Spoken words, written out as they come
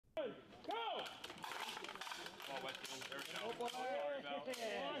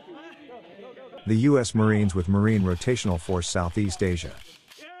The U.S. Marines with Marine Rotational Force-Southeast Asia.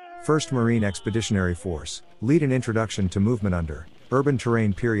 1st Marine Expeditionary Force, lead an introduction to movement under, urban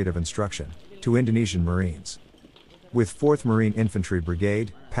terrain period of instruction, to Indonesian Marines. With 4th Marine Infantry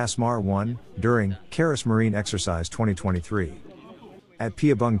Brigade, Pasmar 1, during, Keris Marine Exercise 2023. At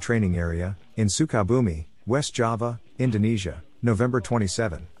Piabung Training Area, in Sukabumi, West Java, Indonesia, November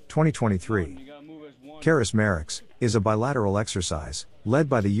 27, 2023. Keris MAREX is a bilateral exercise, led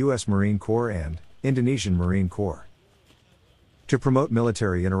by the U.S. Marine Corps and Indonesian Marine Corps. To promote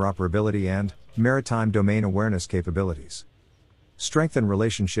military interoperability and maritime domain awareness capabilities. Strengthen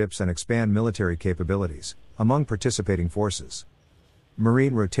relationships and expand military capabilities among participating forces.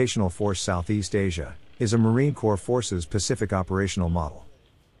 Marine Rotational Force-Southeast Asia is a Marine Corps Forces Pacific operational model,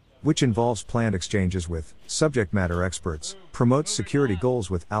 which involves planned exchanges with subject matter experts, promotes security goals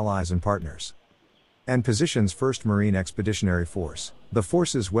with allies and partners, and positions 1st Marine Expeditionary Force, the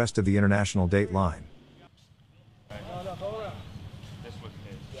forces west of the international date line.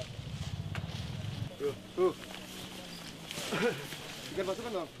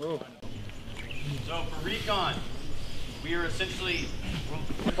 So for recon, we are essentially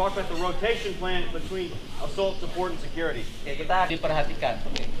we'll talk about the rotation plan between assault, support, and security. Kita diperhatikan.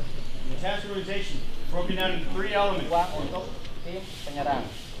 The task organization broken down into 3 elements. Untuk tim penyerang.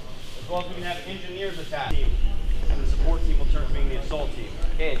 As well as we can have engineers attack team, and the support team will turn to being the assault team.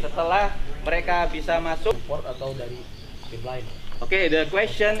 Oke, setelah mereka bisa masuk support atau dari tim lain. Okay, the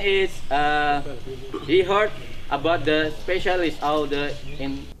question is, he heard about the specialist, how the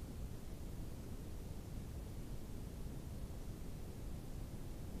in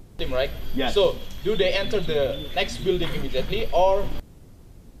team, right? Yes. So, do they enter the next building immediately, or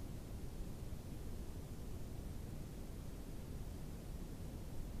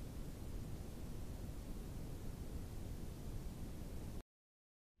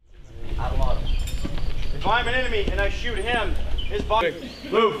armor? If I'm an enemy and I shoot him, his body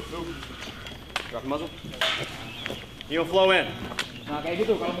move. Drop the muzzle. He'll flow in. Nah kayak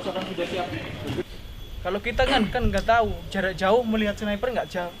gitu kalau misalkan sudah siap. Kalau kita kan nggak tahu jarak jauh melihat sniper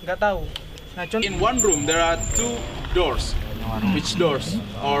nggak tahu. Nah contoh in one room there are 2 doors. Which doors?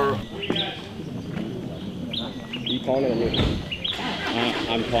 Or you calling it?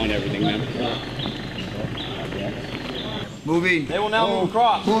 I'm calling everything, man. Moving. They will now move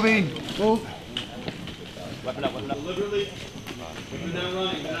across. Moving. Move. Weapon up, weapon up. Deliberately. Weapon now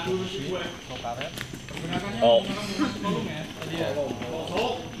running. Not moving too quick. Oh. Close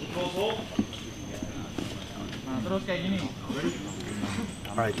hold. Close hold. nah, terus kayak gini.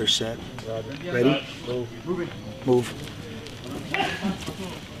 All right, they're set. Ready? Move. Moving. Move.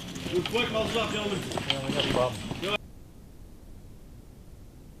 Move quick, muzzles up, gentlemen.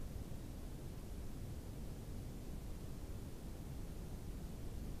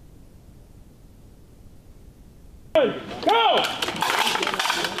 Go!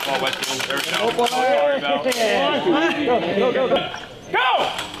 Oh, Westfield, there we go. Sorry about it. Go!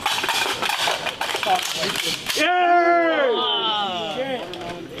 Go! Yeah!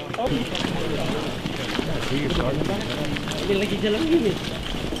 Lagi jalan gini.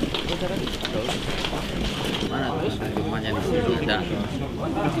 Mana terus rumahnya di sini ada.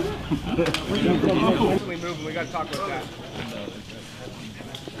 We gotta talk about that.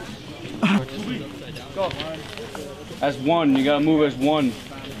 Go. As one, you gotta move as one.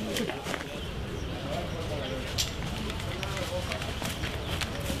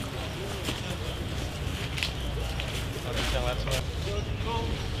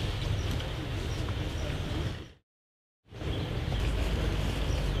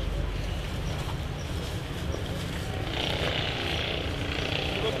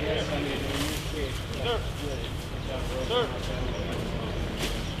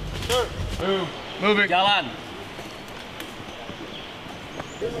 Move. Moving. Jalan.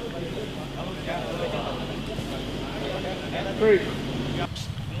 Three.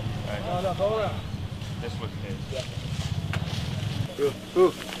 This was his.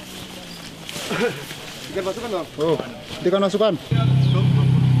 Tiga masukan dong. Oh, tiga masukan.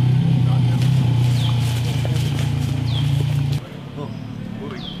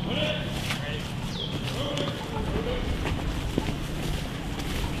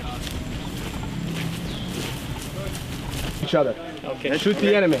 each other? Okay. Shoot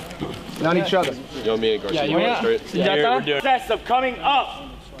the enemy, not each other. You want me and Garcia? Yeah, straight? Yeah, We're doing process of coming up.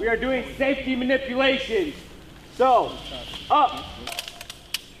 We are doing safety manipulations. So, up,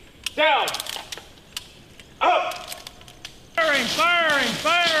 down, up. Firing, firing,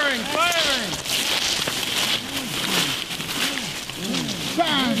 firing, firing.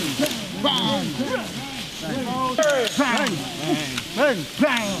 There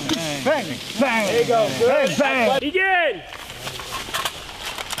you go. Good. Begin.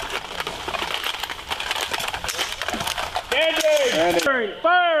 Standing.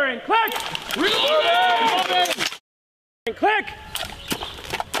 Firing. Click. Reloading. Click.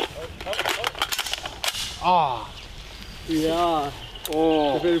 Ah. Yeah.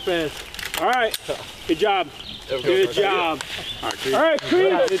 Oh. Very fast. All right. Good job. Good job. All right,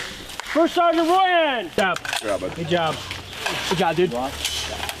 Keris. First Sergeant Royan. Good job. Good job. Good job, dude.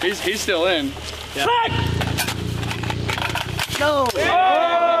 He's still in. Yeah. Click. Go. Oh.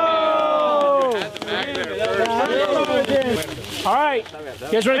 All right.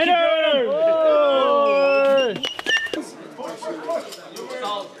 You guys ready to keep going?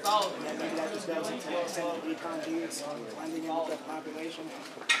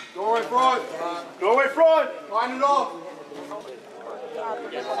 Go away front! Go away front! Line it off!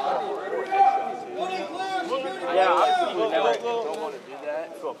 Yeah, obviously we never don't want to do that.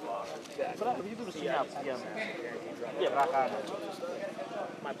 But begitu udah siap, diam. Iya, belakang.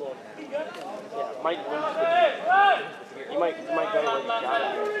 My ball. Yeah, might win. You might get it where you got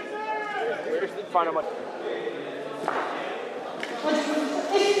it. Find out much.